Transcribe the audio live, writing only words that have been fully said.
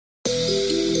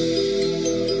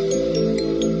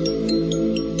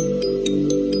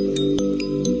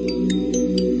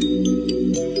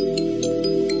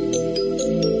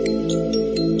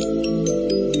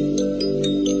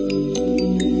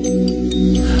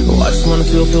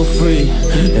wanna feel free,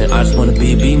 and I just wanna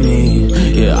be me.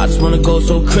 Yeah, I just wanna go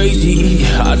so crazy.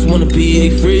 I just wanna be a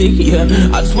freak. Yeah,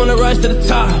 I just wanna rise to the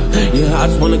top. Yeah, I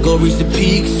just wanna go reach the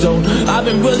peak. So I've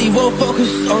been really well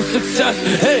focused on success.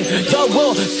 Hey, y'all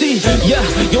will see. Yeah,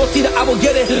 you'll see that I will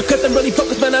get it, cause I'm really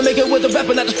focused, man. I make it with the rap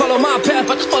and I just follow my path.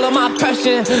 I just follow my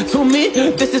passion. To me,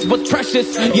 this is what's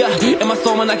precious. Yeah, in my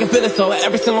soul, man, I can feel it. So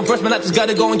every single verse, man, I just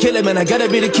gotta go and kill it, man. I gotta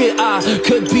be the kid. I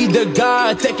could be the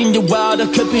guy taking you wild. I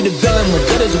could be the villain, but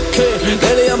that is okay.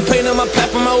 Lately I'm painting my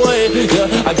path on my way.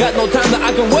 Yeah, I got no time that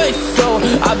I can waste. So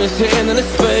I've been sitting in the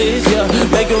space. Yeah,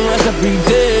 making rest every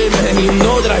day, man. You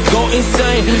know that I go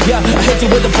insane. Yeah, I hit you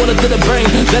with a bullet to the brain.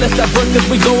 Let us stop first, cause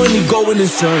we going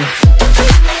insane.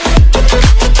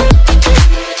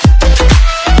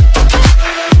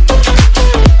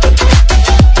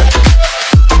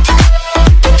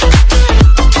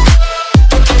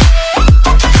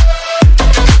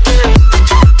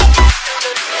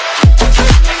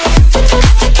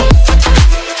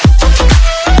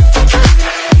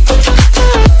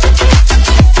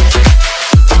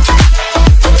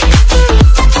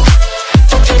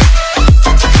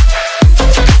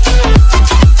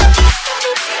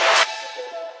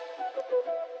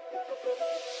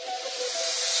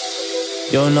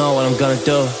 You don't know what I'm gonna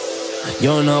do. You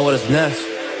don't know what is next.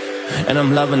 And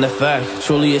I'm loving the fact,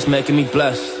 truly it's making me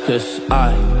blessed. Cause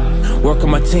I work on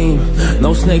my team,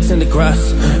 no snakes in the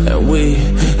grass. And we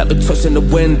have been twisting the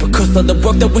wind because of the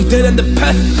work that we did in the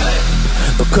past.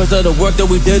 Because of the work that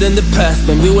we did in the past.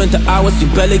 When we went to hours, you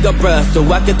barely got breath. So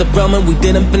I get the realm and we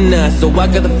didn't finesse. So I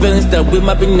got the feelings that we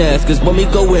might be next. Cause when we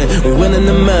go in, we win in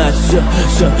the match.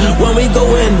 When we go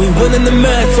in, we win in the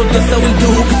match. So that's how we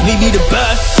do, cause we be the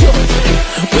best.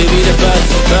 We be the best,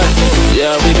 best.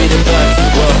 Yeah, we be the best.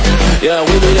 Whoa. Yeah,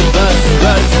 we be the best,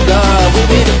 best. We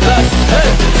be the best. Hey.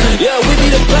 Yeah, we be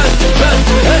the best, best.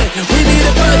 Hey, we be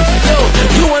the best. Yo,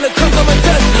 you wanna come a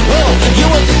test? Whoa, you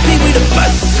want to see we the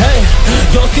best? Hey,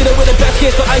 you don't see that we're the best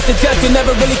kid, so I suggest you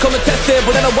never really come and test it.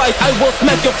 But otherwise, I will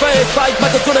smack your face like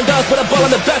Michael Jordan does with a ball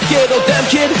in the basket. Oh damn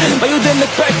kid, but you didn't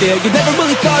expect it. You never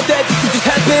really thought that this could just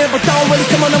happen. But now I'm really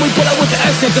come on and we pull out with the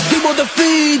action. Cause people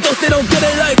defeat those they don't get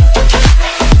it like.